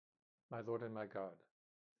My Lord and my God,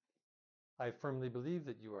 I firmly believe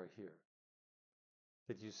that you are here,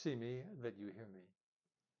 that you see me, that you hear me.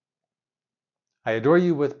 I adore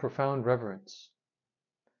you with profound reverence.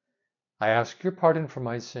 I ask your pardon for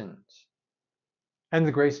my sins and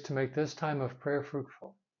the grace to make this time of prayer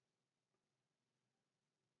fruitful.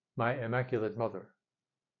 My Immaculate Mother,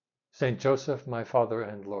 Saint Joseph, my Father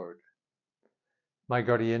and Lord, my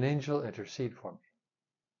guardian angel, intercede for me.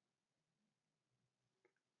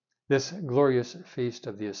 This glorious feast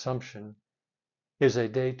of the Assumption is a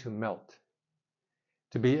day to melt,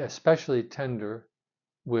 to be especially tender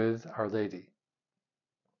with Our Lady.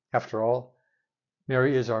 After all,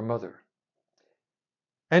 Mary is our mother,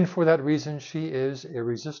 and for that reason she is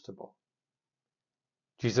irresistible.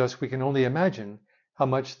 Jesus, we can only imagine how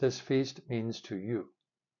much this feast means to you.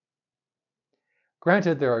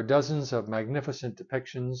 Granted, there are dozens of magnificent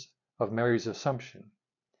depictions of Mary's Assumption,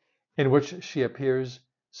 in which she appears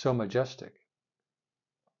so majestic.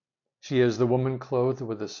 She is the woman clothed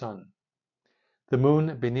with the sun, the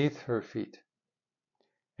moon beneath her feet,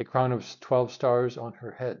 a crown of 12 stars on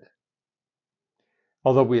her head.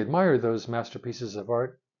 Although we admire those masterpieces of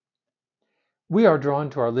art, we are drawn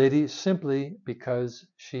to Our Lady simply because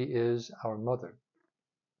she is our mother,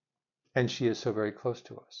 and she is so very close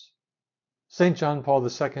to us. St. John Paul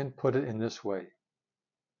II put it in this way: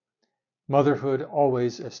 motherhood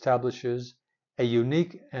always establishes a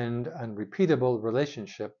unique and unrepeatable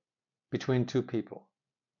relationship between two people,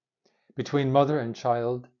 between mother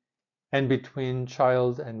and between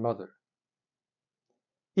child and mother.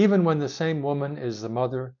 Even when the same woman is the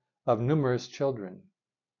mother of numerous children,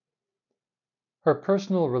 her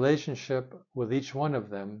personal relationship with each one of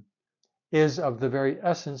them is of the very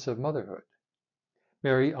essence of motherhood.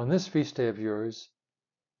 Mary, on this feast day of yours,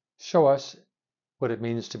 show us what it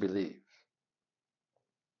means to believe.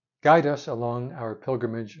 Guide us along our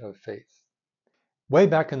pilgrimage of faith. Way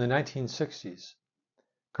back in the 1960s,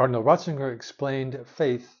 Cardinal Ratzinger explained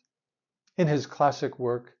faith in his classic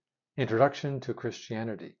work, Introduction to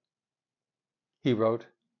Christianity. He wrote,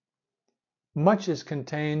 "Much is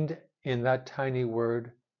contained in that tiny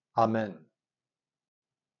word, Amen.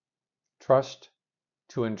 Trust,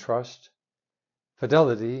 to entrust,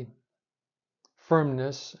 fidelity,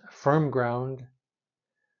 firmness, firm ground,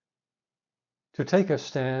 to take a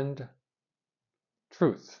stand,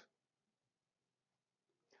 truth.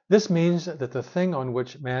 This means that the thing on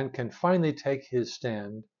which man can finally take his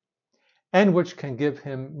stand and which can give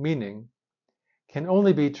him meaning can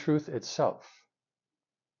only be truth itself.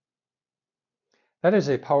 That is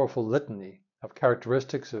a powerful litany of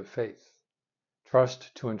characteristics of faith: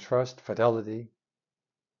 trust, to entrust, fidelity,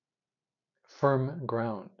 firm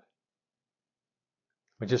ground.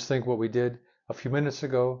 We just think what we did a few minutes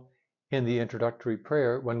ago in the introductory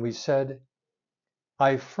prayer when we said,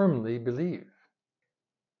 I firmly believe.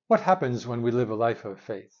 What happens when we live a life of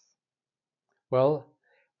faith? Well,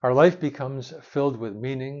 our life becomes filled with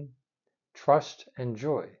meaning, trust, and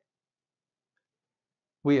joy.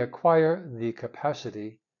 We acquire the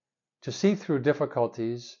capacity to see through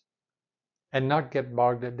difficulties and not get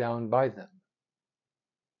bogged down by them.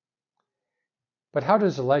 But how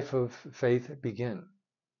does a life of faith begin?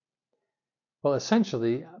 Well,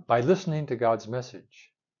 essentially, by listening to God's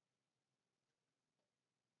message.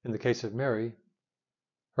 In the case of Mary,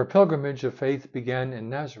 her pilgrimage of faith began in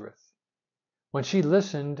Nazareth, when she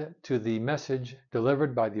listened to the message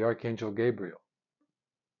delivered by the Archangel Gabriel.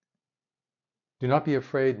 Do not be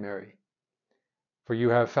afraid, Mary, for you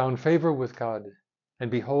have found favor with God,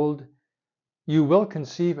 and behold, you will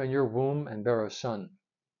conceive in your womb and bear a son,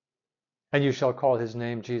 and you shall call his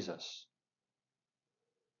name Jesus.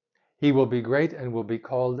 He will be great and will be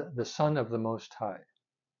called the Son of the Most High.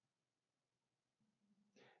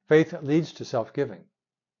 Faith leads to self-giving.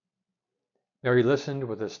 Mary listened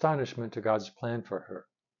with astonishment to God's plan for her,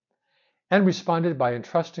 and responded by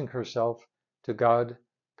entrusting herself to God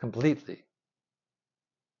completely.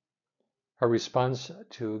 Her response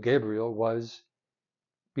to Gabriel was,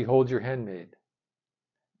 Behold your handmaid.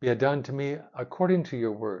 Be it done to me according to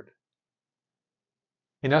your word.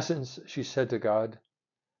 In essence, she said to God,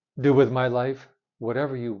 do with my life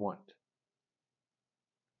whatever you want.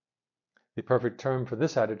 The perfect term for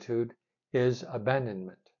this attitude is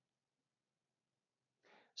abandonment.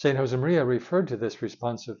 St. Josemaria referred to this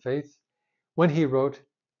response of faith when he wrote,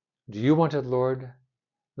 Do you want it, Lord?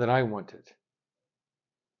 Then I want it.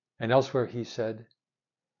 And elsewhere he said,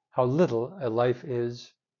 How little a life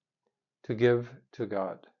is to give to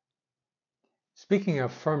God. Speaking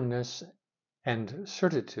of firmness and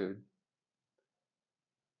certitude,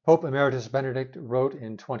 Pope Emeritus Benedict wrote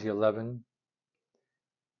in 2011,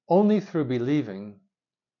 Only through believing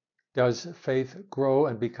does faith grow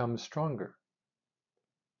and become stronger.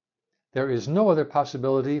 There is no other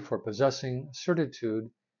possibility for possessing certitude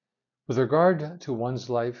with regard to one's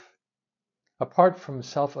life apart from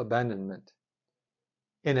self-abandonment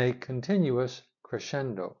in a continuous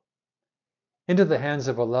crescendo into the hands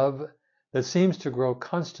of a love that seems to grow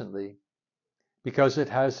constantly because it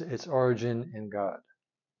has its origin in God.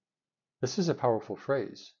 This is a powerful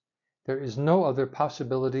phrase. There is no other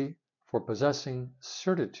possibility for possessing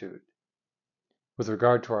certitude with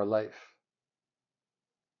regard to our life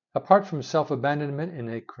apart from self-abandonment in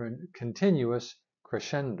a continuous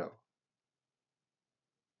crescendo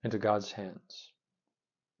into God's hands.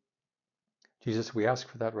 Jesus, we ask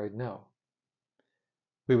for that right now.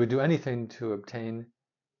 We would do anything to obtain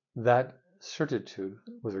that certitude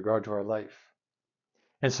with regard to our life.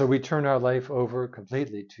 And so we turn our life over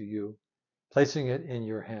completely to you, placing it in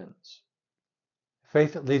your hands.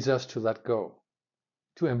 Faith leads us to let go,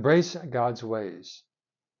 to embrace God's ways,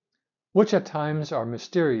 which at times are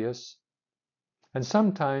mysterious and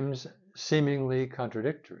sometimes seemingly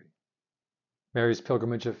contradictory. Mary's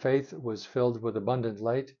pilgrimage of faith was filled with abundant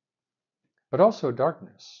light, but also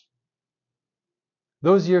darkness.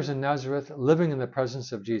 Those years in Nazareth, living in the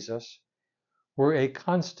presence of Jesus, were a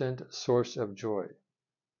constant source of joy.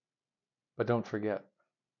 But don't forget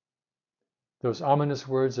those ominous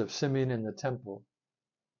words of Simeon in the temple,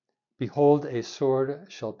 "Behold, a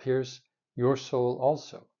sword shall pierce your soul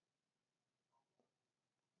also."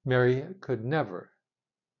 Mary could never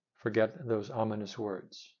forget those ominous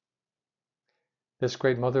words. This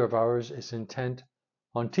great mother of ours is intent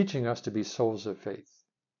on teaching us to be souls of faith.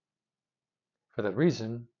 For that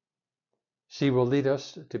reason, she will lead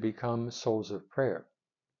us to become souls of prayer.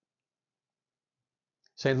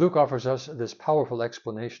 St. Luke offers us this powerful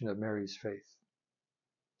explanation of Mary's faith.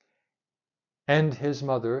 And his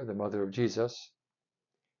mother, the mother of Jesus,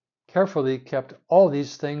 carefully kept all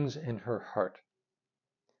these things in her heart,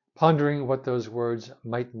 pondering what those words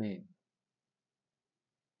might mean.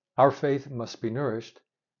 Our faith must be nourished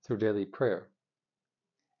through daily prayer.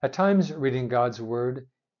 At times, reading God's word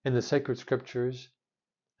in the sacred scriptures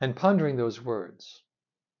and pondering those words.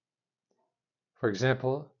 For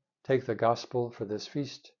example, take the gospel for this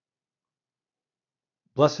feast.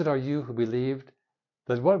 Blessed are you who believed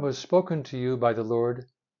that what was spoken to you by the Lord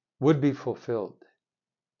would be fulfilled.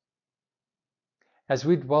 As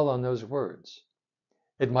we dwell on those words,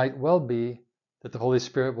 it might well be that the Holy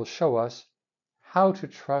Spirit will show us how to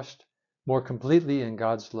trust more completely in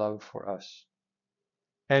God's love for us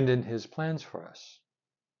and in his plans for us.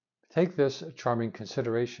 Take this charming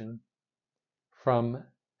consideration from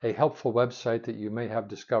a helpful website that you may have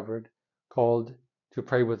discovered called To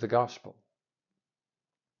Pray with the Gospel.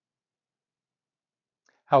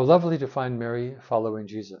 How lovely to find Mary following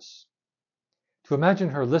Jesus. To imagine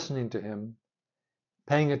her listening to him,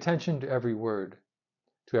 paying attention to every word,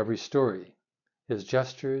 to every story, his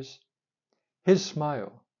gestures, his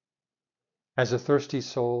smile, as a thirsty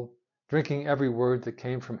soul drinking every word that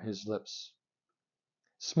came from his lips,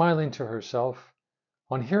 smiling to herself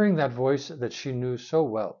on hearing that voice that she knew so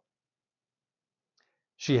well.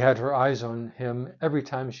 She had her eyes on him every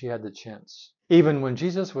time she had the chance. Even when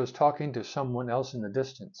Jesus was talking to someone else in the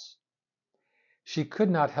distance, she could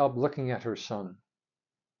not help looking at her son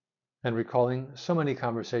and recalling so many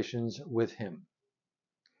conversations with him.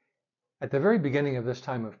 At the very beginning of this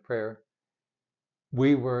time of prayer,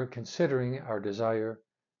 we were considering our desire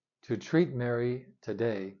to treat Mary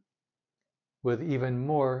today with even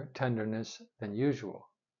more tenderness than usual.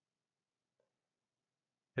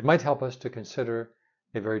 It might help us to consider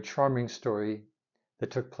a very charming story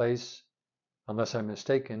that took place, unless I'm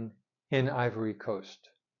mistaken, in Ivory Coast,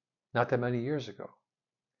 not that many years ago.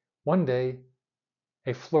 One day,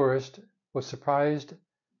 a florist was surprised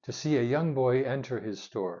to see a young boy enter his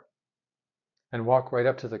store and walk right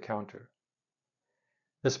up to the counter.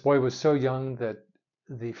 This boy was so young that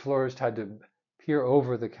the florist had to peer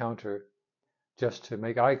over the counter just to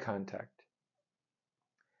make eye contact.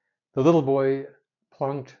 The little boy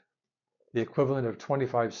plunked the equivalent of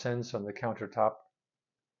 25 cents on the countertop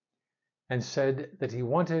and said that he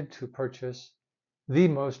wanted to purchase the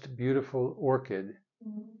most beautiful orchid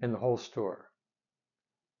in the whole store.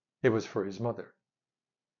 It was for his mother.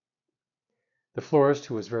 The florist,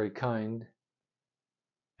 who was very kind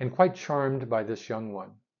and quite charmed by this young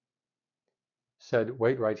one, said,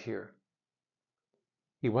 "Wait right here."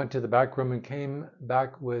 He went to the back room and came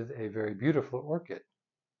back with a very beautiful orchid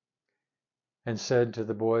and said to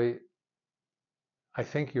the boy, "I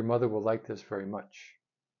think your mother will like this very much."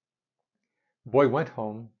 The boy went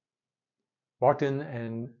home, walked in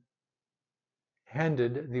and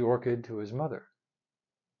handed the orchid to his mother.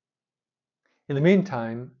 In the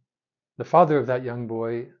meantime, the father of that young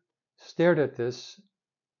boy stared at this,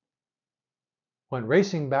 went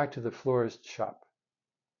racing back to the florist's shop,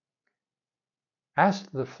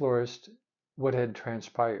 asked the florist what had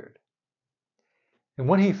transpired. And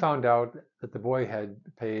when he found out that the boy had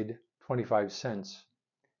paid 25 cents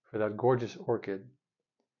for that gorgeous orchid,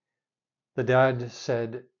 the dad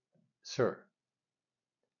said, "Sir,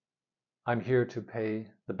 I'm here to pay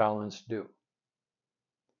the balance due."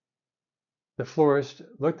 The florist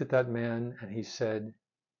looked at that man and he said,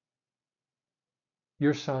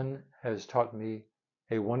 "Your son has taught me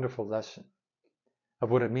a wonderful lesson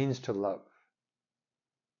of what it means to love.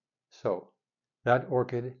 So, that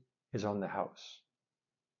orchid is on the house."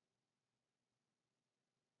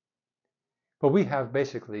 But we have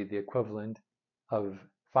basically the equivalent of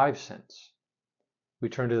 5 cents. We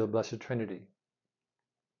turn to the Blessed Trinity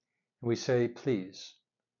and we say, "Please,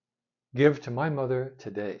 give to my mother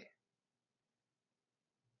today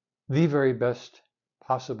the very best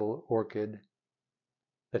possible orchid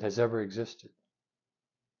that has ever existed.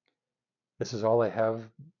 This is all I have,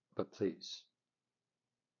 but please."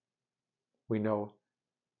 We know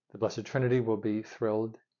the Blessed Trinity will be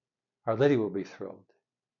thrilled, Our Lady will be thrilled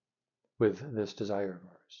with this desire of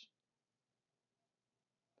ours.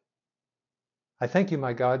 I thank you,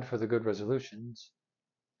 my God, for the good resolutions,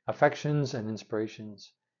 affections, and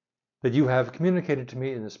inspirations that you have communicated to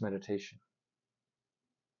me in this meditation.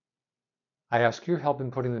 I ask your help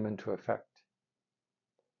in putting them into effect.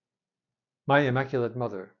 My Immaculate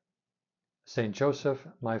Mother, Saint Joseph,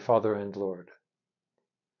 my Father and Lord,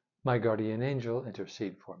 my guardian angel,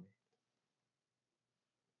 intercede for me.